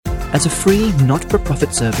As a free,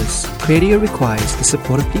 not-for-profit service, Cradio requires the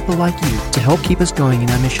support of people like you to help keep us going in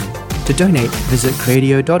our mission. To donate, visit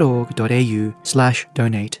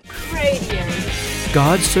cradio.org.au/donate. Radio.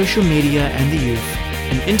 God's social media and the youth.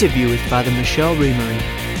 An interview with Father Michel Riemery.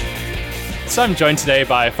 So I'm joined today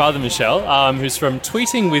by Father Michel, who's from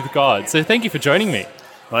Tweeting with God. So thank you for joining me.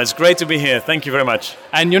 Well, it's great to be here. Thank you very much.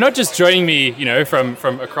 And you're not just joining me, from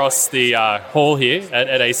across the hall here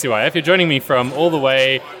at ACYF. You're joining me from all the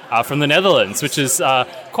way from the Netherlands, which is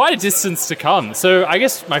quite a distance to come. So I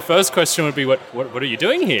guess my first question would be, what are you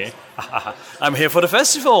doing here? I'm here for the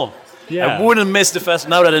festival. Yeah. I wouldn't miss the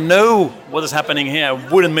festival. Now that I know what is happening here, I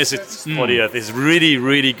wouldn't miss it for the earth. It's really,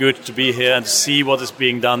 really good to be here and to see what is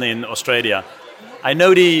being done in Australia. I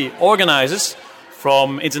know the organizers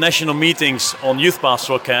from international meetings on youth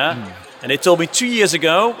pastoral care, and they told me 2 years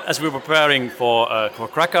ago, as we were preparing for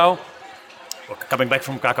Krakow, or coming back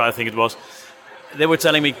from Krakow, I think it was, they were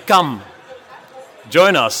telling me, come,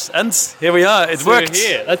 join us. And here we are. It worked.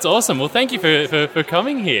 Here. That's awesome. Well, thank you for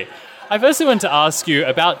coming here. I firstly want to ask you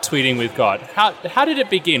about Tweeting with God. How did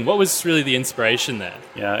it begin? What was really the inspiration there?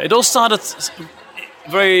 Yeah, it all started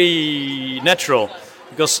very natural,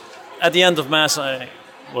 because at the end of Mass I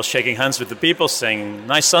was shaking hands with the people, saying,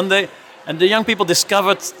 nice Sunday, and the young people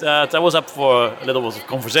discovered that I was up for a little bit of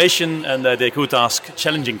conversation and that they could ask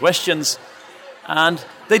challenging questions, and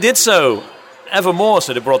they did so ever more.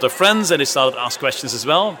 So they brought their friends and they started to ask questions as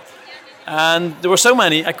well. And there were so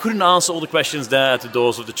many, I couldn't answer all the questions there at the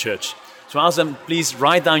doors of the church. So I asked them, please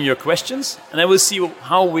write down your questions, and I will see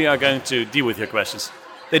how we are going to deal with your questions.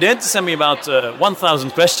 They did send me about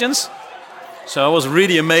 1,000 questions. So I was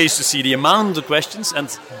really amazed to see the amount of questions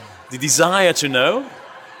and the desire to know.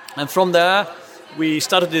 And from there, we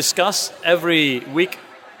started to discuss every week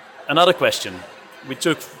another question. We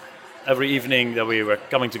took every evening that we were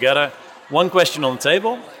coming together, one question on the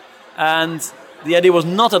table, and the idea was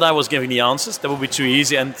not that I was giving the answers. That would be too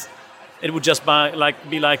easy, and it would just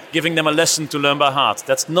be like giving them a lesson to learn by heart.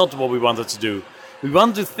 That's not what we wanted to do. We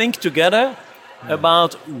wanted to think together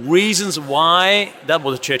about reasons why that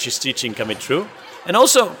what the church is teaching can be true, and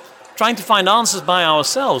also trying to find answers by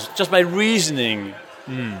ourselves, just by reasoning,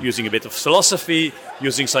 using a bit of philosophy,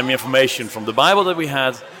 using some information from the Bible that we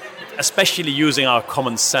had, especially using our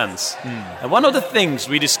common sense. And one of the things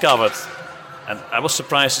we discovered, and I was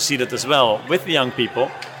surprised to see that as well with the young people,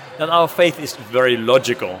 that our faith is very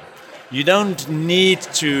logical. You don't need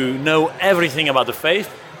to know everything about the faith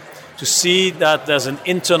to see that there's an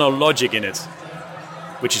internal logic in it,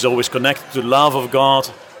 which is always connected to the love of God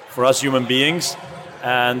for us human beings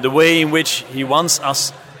and the way in which He wants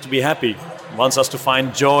us to be happy, wants us to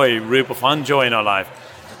find joy, real profound joy in our life.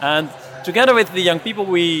 And together with the young people,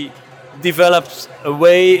 we developed a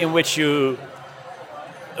way in which a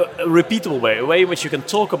repeatable way, a way in which you can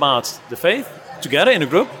talk about the faith together in a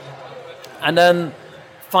group, and then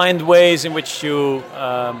find ways in which you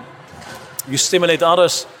stimulate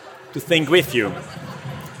others to think with you.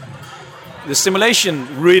 The stimulation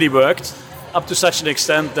really worked up to such an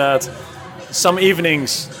extent that some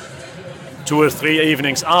evenings, 2 or 3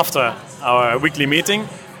 evenings after our weekly meeting,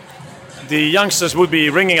 the youngsters would be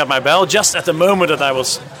ringing at my bell just at the moment that I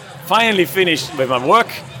was finally finished with my work,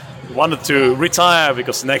 wanted to retire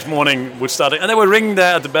because the next morning would start, and they were ringing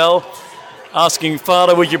there at the bell asking,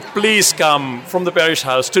 Father, would you please come from the parish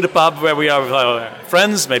house to the pub where we are with our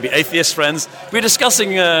friends, maybe atheist friends. We're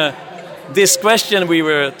discussing this question we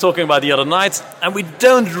were talking about the other night, and we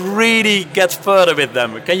don't really get further with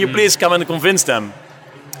them. Can you please come and convince them?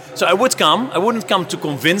 So I would come. I wouldn't come to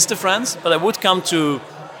convince the friends, but I would come to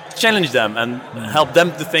challenge them and help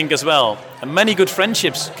them to think as well. And many good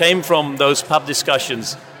friendships came from those pub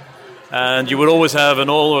discussions. And you would always have an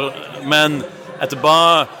old man at the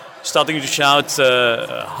bar starting to shout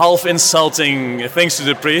half insulting things to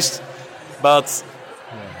the priest. But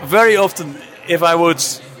very often, if I would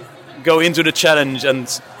go into the challenge and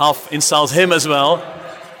half insult him as well,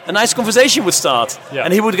 a nice conversation would start. Yeah.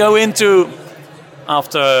 And he would go into,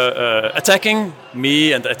 after attacking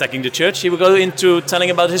me and attacking the church, he would go into telling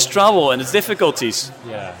about his trouble and his difficulties.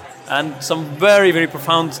 Yeah. And some very, very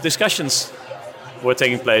profound discussions were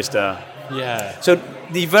taking place there. Yeah. So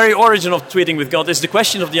the very origin of Tweeting with God is the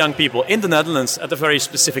question of the young people in the Netherlands at a very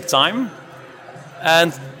specific time.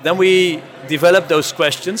 And then we developed those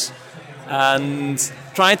questions and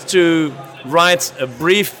tried to write a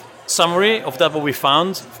brief summary of that what we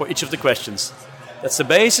found for each of the questions. That's the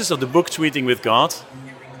basis of the book Tweeting with God,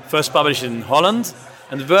 first published in Holland,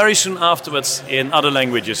 and very soon afterwards in other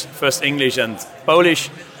languages, first English and Polish,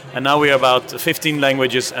 And now we are about 15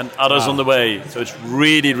 languages and others on the way. So it's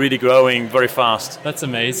really, really growing very fast. That's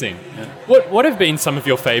amazing. Yeah. What have been some of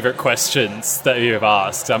your favorite questions that you have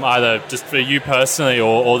asked, either just for you personally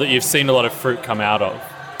or that you've seen a lot of fruit come out of?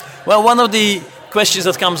 Well, one of the questions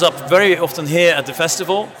that comes up very often here at the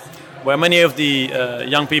festival, where many of the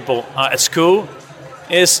young people are at school,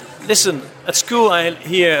 is, listen, at school I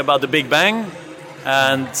hear about the Big Bang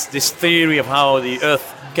and this theory of how the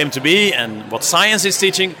Earth came to be and what science is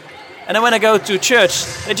teaching. And then when I go to church,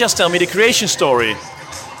 they just tell me the creation story.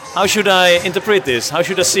 How should I interpret this? How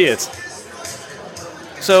should I see it?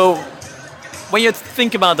 So when you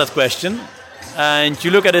think about that question and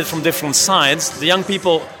you look at it from different sides, the young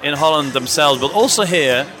people in Holland themselves, but also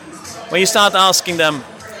here, when you start asking them,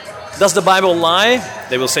 does the Bible lie?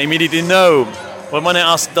 They will say immediately no. But when I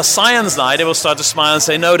ask, does science lie? They will start to smile and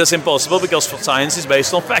say, no, that's impossible because science is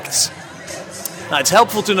based on facts. Now, it's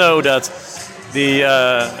helpful to know that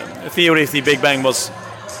the theory of the Big Bang was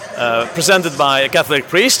presented by a Catholic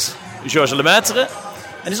priest, Georges Lemaitre,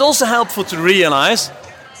 and it's also helpful to realize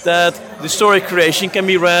that the story of creation can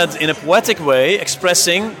be read in a poetic way,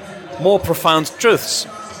 expressing more profound truths.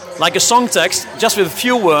 Like a song text, just with a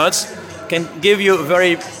few words, can give you a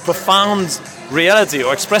very profound reality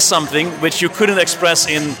or express something which you couldn't express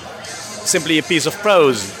in simply a piece of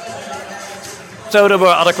prose. So there were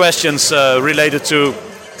other questions related to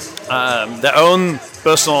their own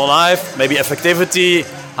personal life, maybe affectivity,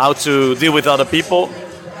 how to deal with other people,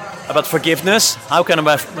 about forgiveness. How can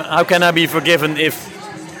I be forgiven if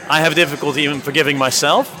I have difficulty in forgiving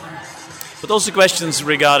myself? But also questions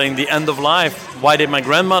regarding the end of life. Why did my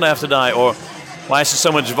grandmother have to die? Or why is there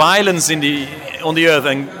so much violence on the earth,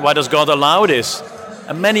 and why does God allow this?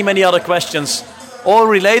 And many, many other questions, all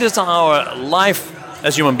related to our life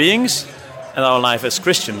as human beings and our life as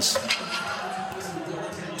Christians.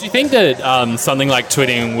 Do you think that something like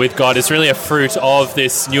Tweeting with God is really a fruit of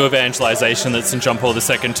this new evangelization that St. John Paul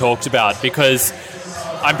II talked about? Because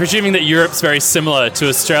I'm presuming that Europe's very similar to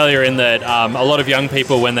Australia in that a lot of young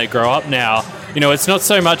people, when they grow up now, it's not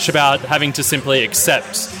so much about having to simply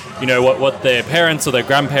accept, what their parents or their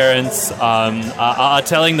grandparents are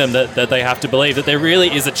telling them that they have to believe, that there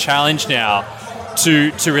really is a challenge now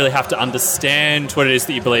to really have to understand what it is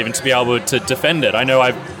that you believe and to be able to defend it. I know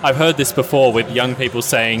I've heard this before with young people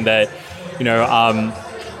saying that,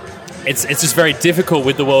 it's just very difficult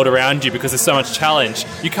with the world around you because there's so much challenge.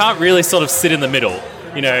 You can't really sort of sit in the middle.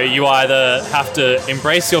 You either have to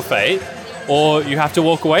embrace your faith or you have to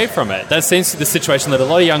walk away from it. That seems to be the situation that a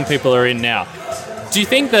lot of young people are in now. Do you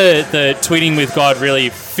think the Tweeting with God really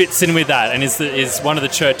fits in with that and is one of the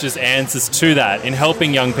church's answers to that in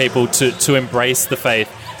helping young people to embrace the faith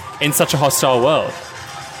in such a hostile world?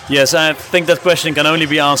 Yes, I think that question can only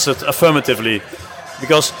be answered affirmatively,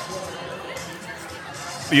 because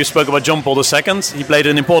you spoke about John Paul II. He played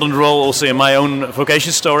an important role also in my own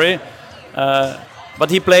vocation story, but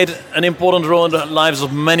he played an important role in the lives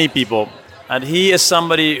of many people. And he is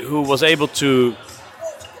somebody who was able to,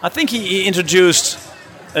 I think he introduced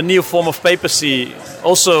a new form of papacy,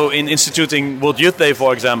 also in instituting World Youth Day,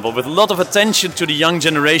 for example, with a lot of attention to the young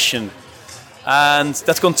generation. And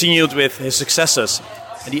that continued with his successors.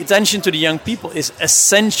 And the attention to the young people is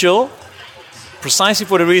essential, precisely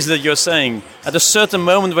for the reason that you're saying. At a certain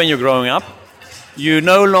moment when you're growing up, you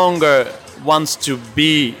no longer want to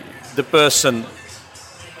be the person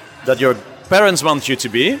that your parents want you to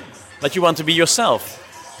be, but you want to be yourself.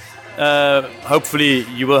 Hopefully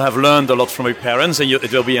you will have learned a lot from your parents and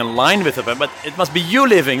it will be in line with them, but it must be you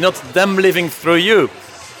living, not them living through you.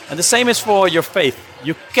 And the same is for your faith.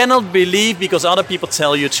 You cannot believe because other people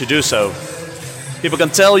tell you to do so. People can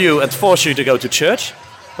tell you and force you to go to church,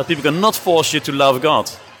 but people cannot force you to love God.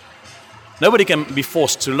 Nobody can be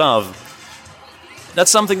forced to love.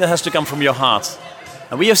 That's something that has to come from your heart.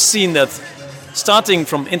 And we have seen that starting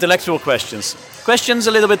from intellectual questions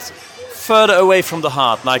a little bit further away from the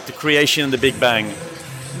heart, like the creation and the Big Bang.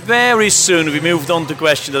 Very soon we moved on to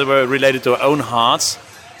questions that were related to our own hearts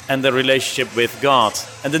and the relationship with God.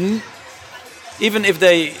 And then, even if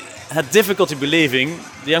they had difficulty believing,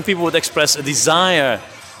 the young people would express a desire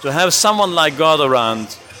to have someone like God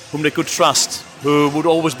around, whom they could trust, who would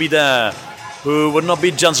always be there, who would not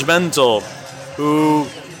be judgmental, who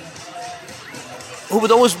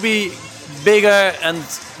would always be bigger and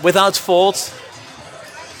without fault.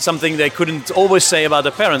 Something they couldn't always say about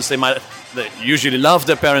their parents. They usually love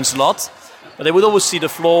their parents a lot, but they would always see the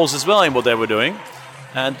flaws as well in what they were doing.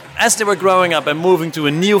 And as they were growing up and moving to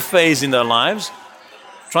a new phase in their lives,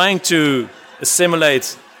 trying to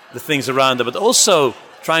assimilate the things around them, but also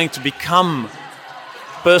trying to become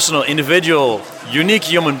personal, individual, unique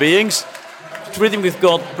human beings, Treating with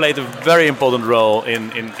God played a very important role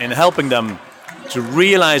in helping them to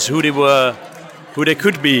realize who they were, who they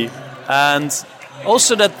could be, and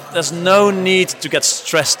also that there's no need to get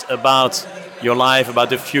stressed about your life, about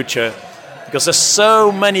the future, because there's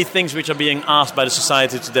so many things which are being asked by the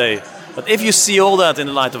society today. But if you see all that in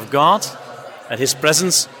the light of God, and His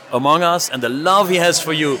presence among us, and the love He has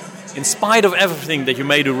for you, in spite of everything that you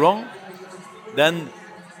may do wrong, then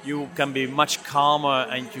you can be much calmer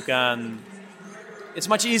and it's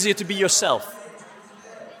much easier to be yourself.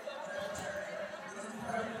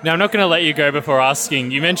 Now, I'm not going to let you go before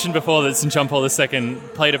asking, you mentioned before that St. John Paul II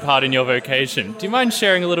played a part in your vocation. Do you mind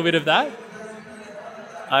sharing a little bit of that?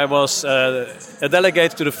 I was a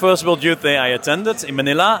delegate to the first World Youth Day I attended in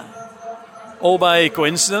Manila, all by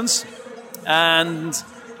coincidence. And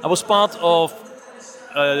I was part of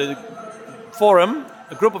a forum,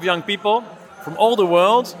 a group of young people from all the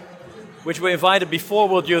world, which were invited before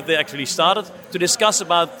World Youth Day actually started, to discuss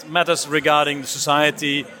about matters regarding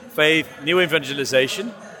society, faith, new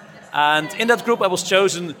evangelization. And in that group I was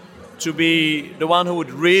chosen to be the one who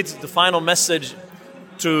would read the final message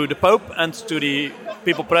to the Pope and to the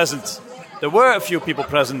people present. There were a few people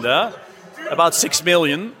present there, about 6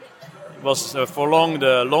 million. It was for long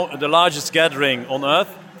the largest gathering on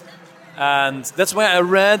earth. And that's where I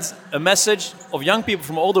read a message of young people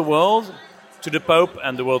from all the world to the Pope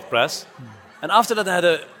and the world press. And after that I had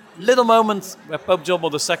a little moment where Pope John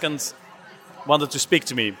Paul II wanted to speak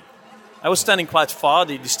to me. I was standing quite far,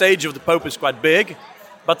 the stage of the Pope is quite big,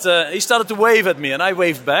 but he started to wave at me and I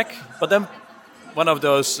waved back. But then one of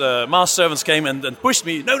those mass servants came and pushed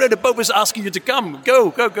me. No, the Pope is asking you to come,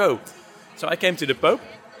 go. So I came to the Pope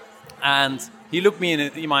and he looked me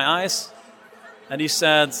in my eyes and he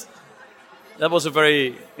said, that was a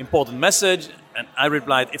very important message. And I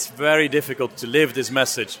replied, it's very difficult to live this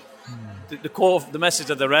message. The core of the message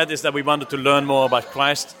that I read is that we wanted to learn more about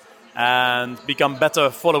Christ and become better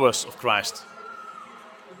followers of Christ.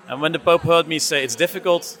 And when the Pope heard me say it's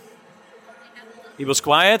difficult, he was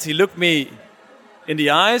quiet, he looked me in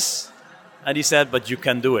the eyes and he said, but you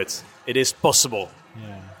can do it. It is possible.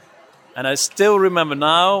 Yeah. And I still remember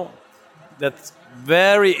now that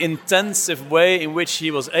very intensive way in which he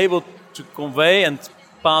was able to convey and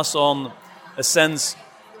pass on a sense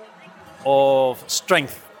of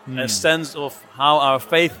strength, a sense of how our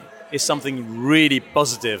faith is something really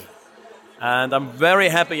positive. And I'm very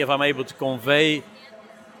happy if I'm able to convey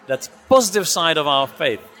that positive side of our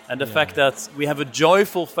faith and the fact that we have a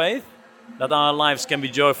joyful faith, that our lives can be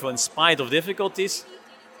joyful in spite of difficulties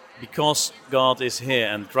because God is here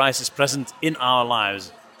and Christ is present in our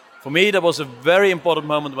lives. For me, that was a very important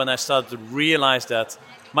moment when I started to realize that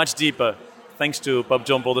much deeper, thanks to Pope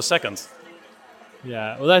John Paul II.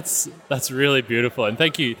 Yeah, well, that's really beautiful, and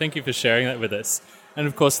thank you for sharing that with us. And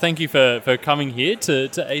of course, thank you for coming here to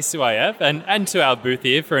ACYF and to our booth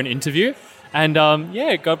here for an interview. And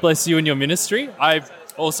God bless you and your ministry. I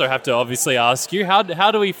also have to obviously ask you, how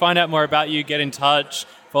do we find out more about you, get in touch,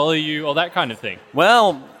 follow you, all that kind of thing?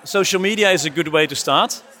 Well, social media is a good way to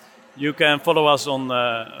start. You can follow us on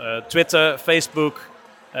Twitter, Facebook,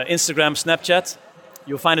 Instagram, Snapchat.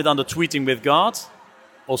 You'll find it under Tweeting with God,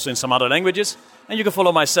 also in some other languages. And you can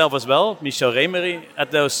follow myself as well, Michel Remery,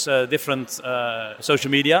 at those different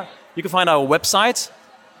social media. You can find our website,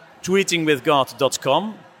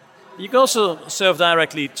 tweetingwithgod.com. You can also serve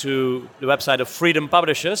directly to the website of Freedom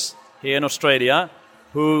Publishers here in Australia,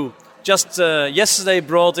 who just yesterday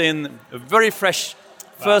brought in a very fresh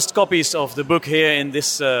first copies of the book here in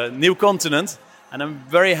this new continent. And I'm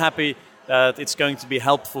very happy that it's going to be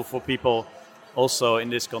helpful for people also in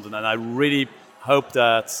this continent. I really hope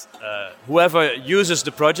that whoever uses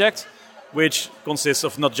the project, which consists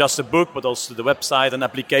of not just a book, but also the website, an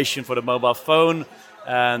application for the mobile phone,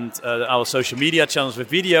 and our social media channels with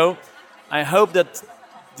video, I hope that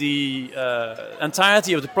the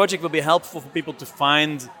entirety of the project will be helpful for people to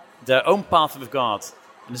find their own path with God.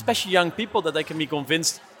 And especially young people, that they can be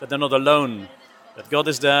convinced that they're not alone, that God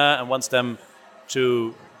is there and wants them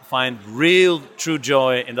to find real, true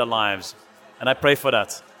joy in their lives. And I pray for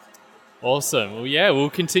that. Awesome. Well,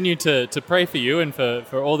 we'll continue to pray for you and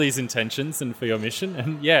for all these intentions and for your mission.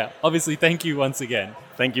 And obviously, thank you once again.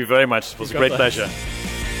 Thank you very much. It was a great pleasure.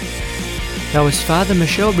 That was Father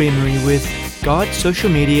Michel Remery with God,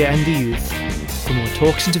 Social Media and the Youth. For more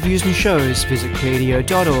talks, interviews and shows, visit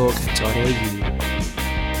cradio.org.au.